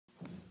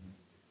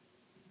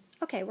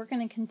Okay, we're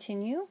going to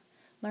continue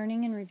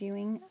learning and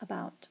reviewing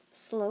about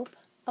slope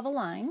of a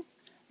line,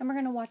 and we're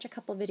going to watch a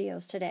couple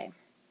videos today.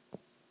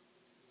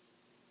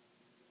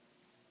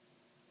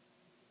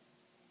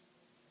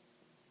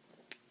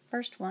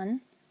 First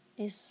one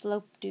is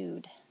Slope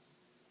Dude.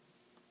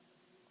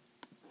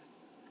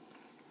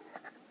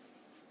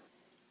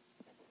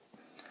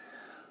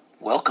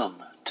 Welcome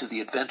to the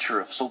adventure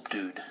of Slope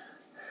Dude.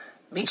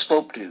 Meet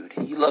Slope Dude.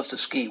 He loves to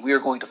ski. We are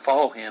going to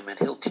follow him and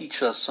he'll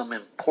teach us some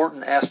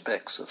important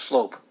aspects of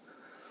slope.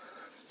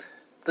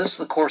 This is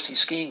the course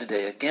he's skiing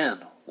today.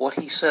 Again, what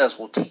he says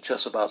will teach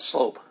us about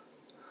slope.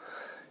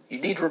 You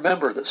need to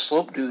remember that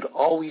Slope Dude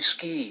always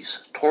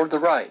skis toward the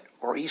right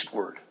or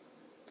eastward.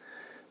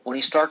 When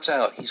he starts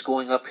out, he's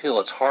going uphill.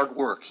 It's hard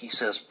work. He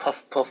says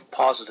puff, puff,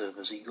 positive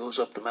as he goes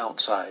up the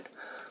mountainside.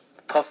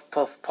 Puff,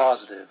 puff,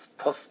 positive,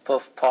 puff,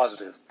 puff,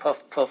 positive,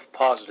 puff, puff,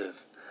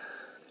 positive.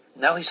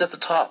 Now he's at the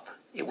top.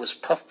 It was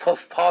puff,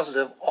 puff,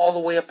 positive all the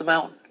way up the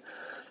mountain.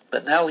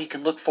 But now he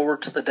can look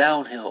forward to the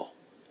downhill.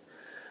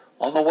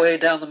 On the way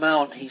down the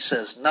mountain, he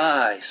says,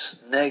 nice,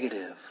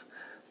 negative,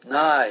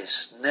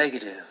 nice,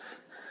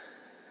 negative.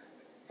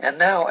 And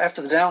now,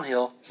 after the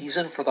downhill, he's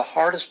in for the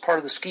hardest part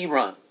of the ski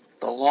run,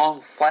 the long,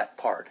 flat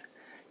part.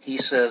 He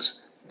says,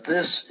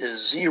 this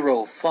is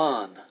zero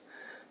fun.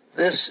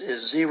 This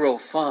is zero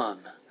fun.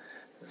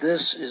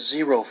 This is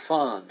zero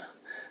fun.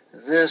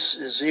 This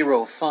is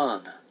zero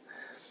fun.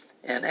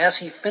 And as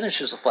he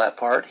finishes the flat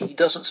part, he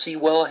doesn't see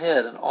well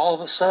ahead, and all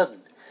of a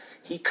sudden,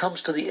 he comes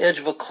to the edge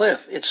of a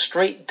cliff. It's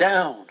straight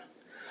down.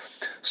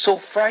 So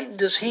frightened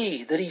is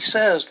he that he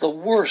says the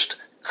worst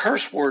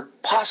curse word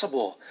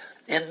possible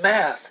in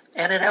math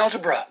and in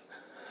algebra.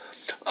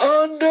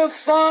 Undefined.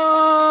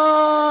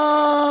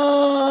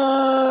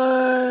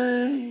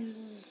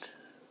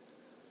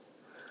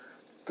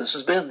 This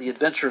has been the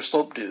Adventure of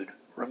Slope Dude.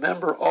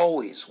 Remember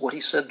always what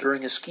he said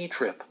during his ski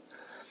trip.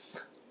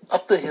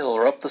 Up the hill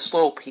or up the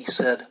slope, he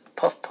said,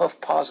 puff, puff,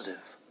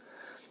 positive.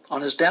 On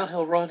his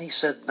downhill run, he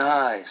said,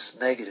 nice,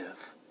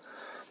 negative.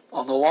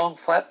 On the long,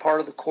 flat part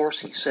of the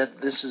course, he said,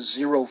 this is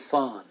zero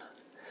fun.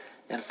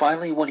 And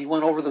finally, when he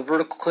went over the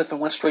vertical cliff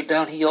and went straight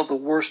down, he yelled the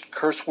worst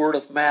curse word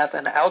of math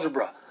and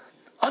algebra.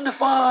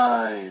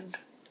 Undefined.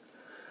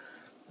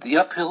 The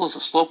uphill is a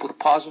slope with a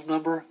positive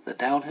number. The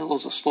downhill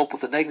is a slope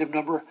with a negative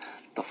number.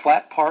 The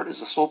flat part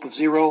is a slope of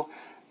zero.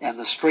 And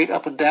the straight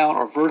up and down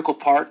or vertical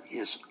part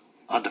is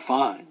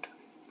undefined.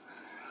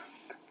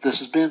 This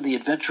has been the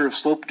Adventure of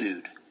Slope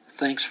Dude.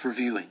 Thanks for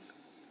viewing.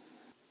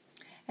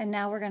 And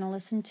now we're going to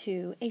listen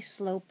to a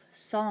slope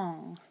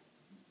song.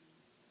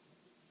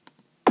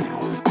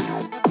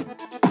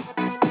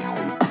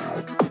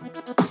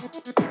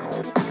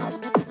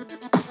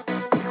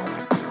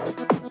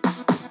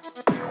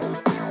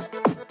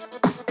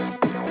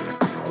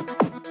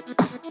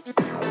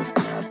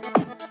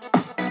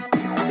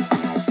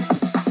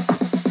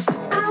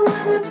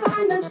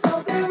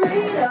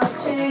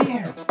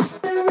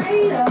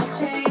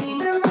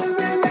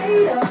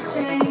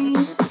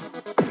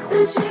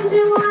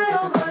 Changing y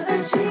over the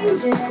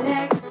changing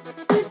x.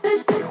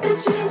 The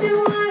changing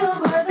y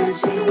over the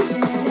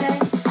changing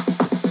x.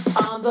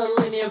 On the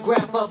linear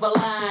graph of a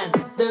line,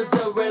 there's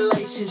a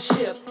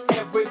relationship.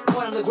 Every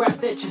point on the graph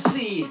that you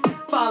see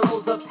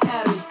follows a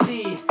pattern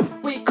C.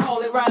 We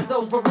call it rise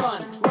over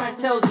run. Rise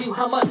tells you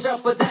how much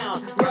up or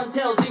down. Run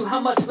tells you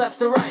how much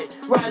left or right.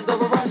 Rise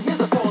over run, here's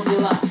the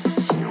formula.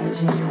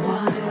 Changing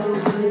y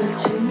over the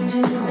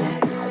changing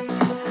x.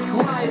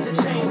 Y is the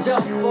change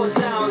up or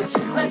down.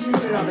 Let's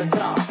put it on the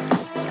top.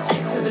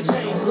 X is the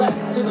change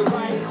left to the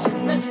right.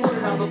 Let's put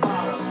it on the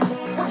bottom.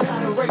 Work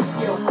out a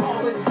ratio,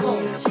 call it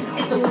slope.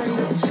 It's a rate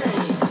of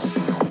change.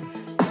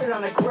 Put it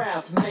on a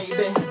graph,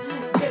 maybe.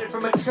 Get it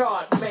from a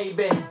chart,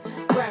 maybe.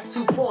 Graph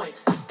 2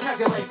 points.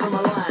 Calculate from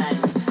a line.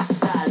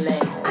 Dale.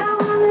 I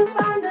wanna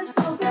find the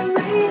slope and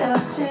rate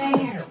of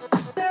change.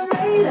 The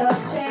rate of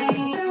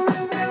change.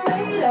 The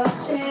rate of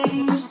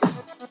change.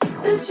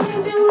 The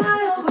changing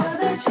y over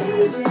the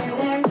changing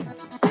x.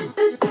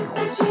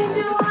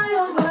 Changing y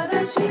over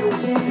the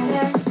changing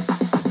x.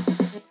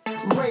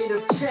 Rate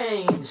of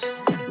change,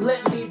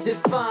 let me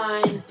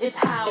define. It's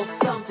how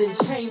something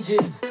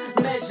changes,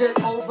 measured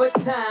over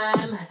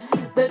time.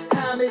 The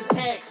time is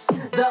x,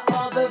 the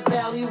other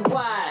value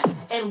y.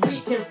 And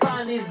we can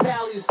find these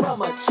values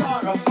from a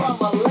chart or from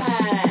a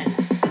line.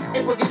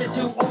 If we're given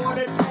two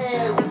ordered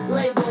pairs,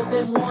 label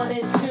them 1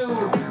 and 2.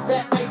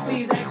 That makes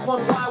these x1,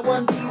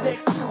 y1, these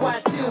x2,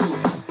 y2.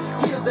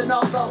 Here's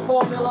another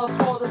formula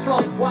for the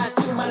slope.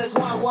 Y2 minus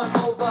y1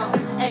 over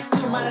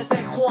x2 minus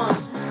x1.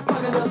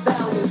 Plugging those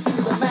values to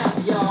the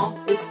math, y'all.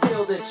 It's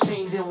still the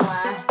changing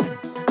y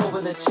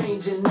over the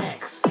changing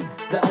x.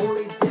 The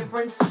only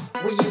difference,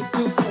 we use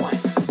 2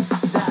 points.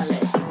 Dale.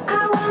 I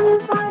wanna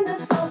find the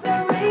slope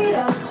and rate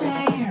of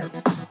change.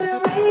 The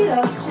rate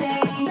of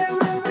change.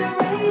 The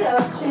rate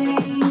of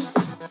change.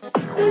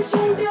 The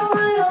changing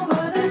y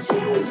over the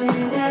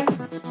changing x.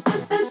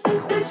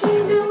 The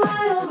changing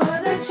y over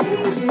the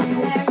changing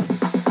x.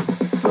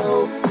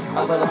 Slope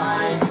of a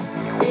line.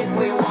 If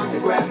we want to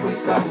graph, we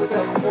start with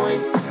a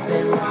point,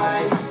 then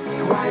rise.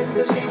 Rise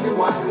the change and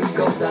while we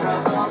go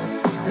up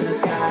to the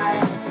sky.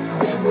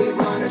 Then we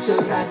run, or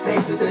should I say,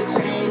 through the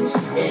change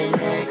in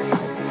X.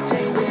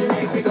 Change in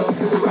X, it goes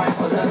to the right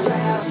or the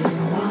left. Change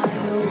in Y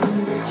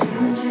over the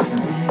change in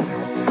X.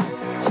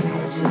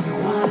 Change in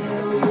Y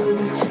over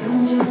the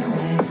change in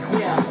X.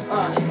 Yeah,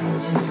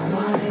 change in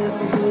Y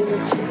over the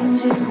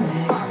change in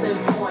X.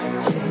 Popping points.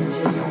 Change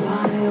in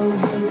Y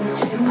over the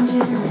change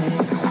in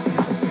X.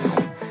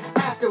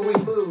 After we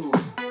move,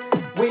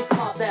 we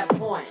pop that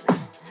point.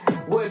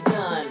 We're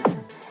done,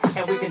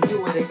 and we can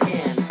do it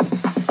again.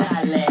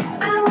 Dale.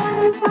 I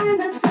wanna find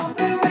the slope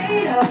and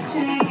rate of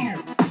change.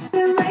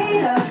 The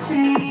rate of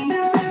change.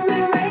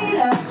 The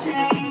rate of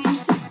change.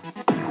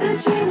 The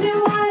change in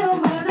Y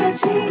over the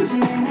change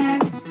in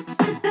X.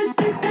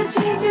 The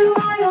change in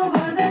Y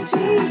over the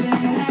change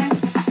in X.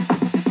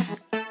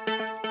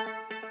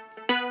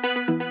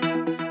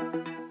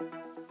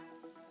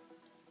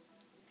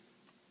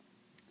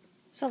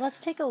 So let's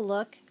take a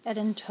look at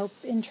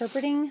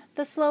interpreting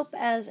the slope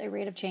as a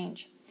rate of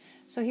change.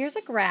 So here's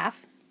a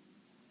graph.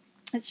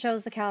 It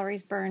shows the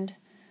calories burned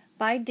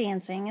by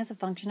dancing as a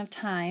function of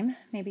time.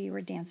 Maybe you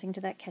were dancing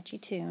to that catchy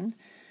tune.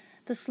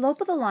 The slope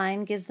of the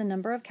line gives the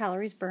number of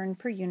calories burned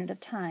per unit of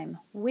time,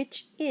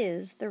 which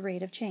is the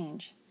rate of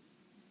change.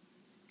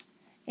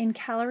 In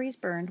calories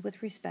burned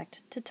with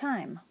respect to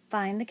time,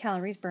 find the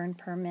calories burned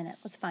per minute.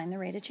 Let's find the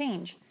rate of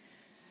change.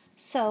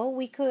 So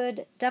we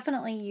could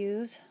definitely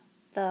use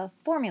the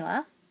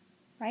formula,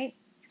 right?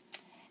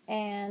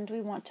 And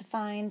we want to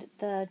find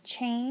the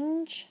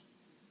change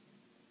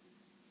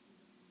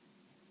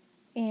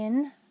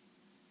in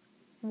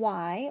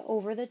Y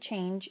over the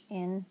change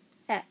in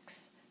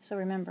X. So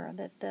remember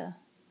that the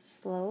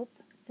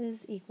slope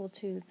is equal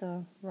to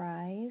the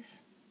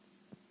rise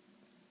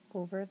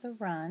over the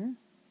run.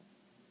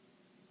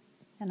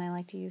 And I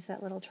like to use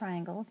that little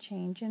triangle,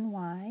 change in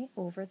Y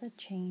over the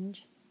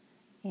change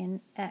in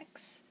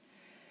X.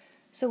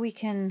 So we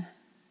can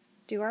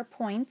do our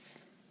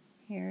points.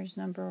 Here's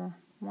number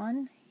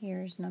 1,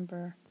 here's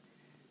number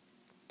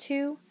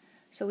 2.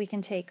 So we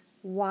can take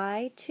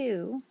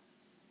Y2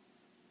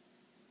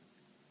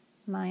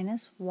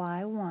 minus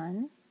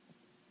Y1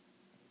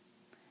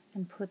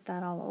 and put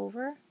that all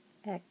over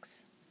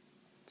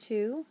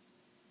X2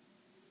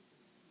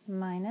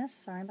 minus,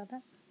 sorry about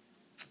that,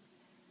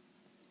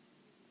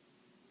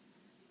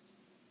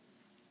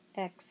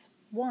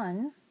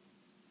 X1.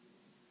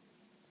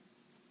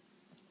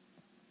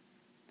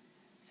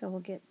 So we'll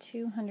get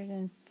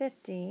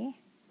 250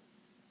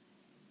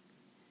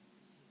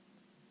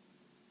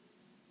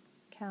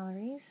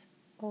 calories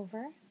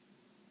over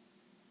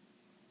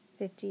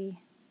 50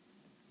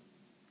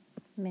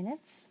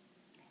 minutes.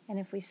 And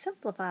if we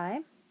simplify,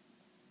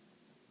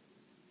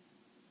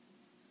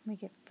 we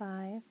get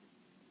 5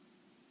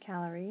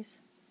 calories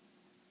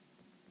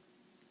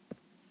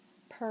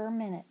per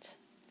minute.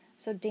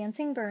 So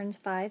dancing burns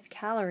 5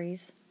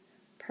 calories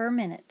per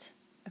minute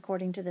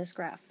according to this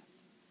graph.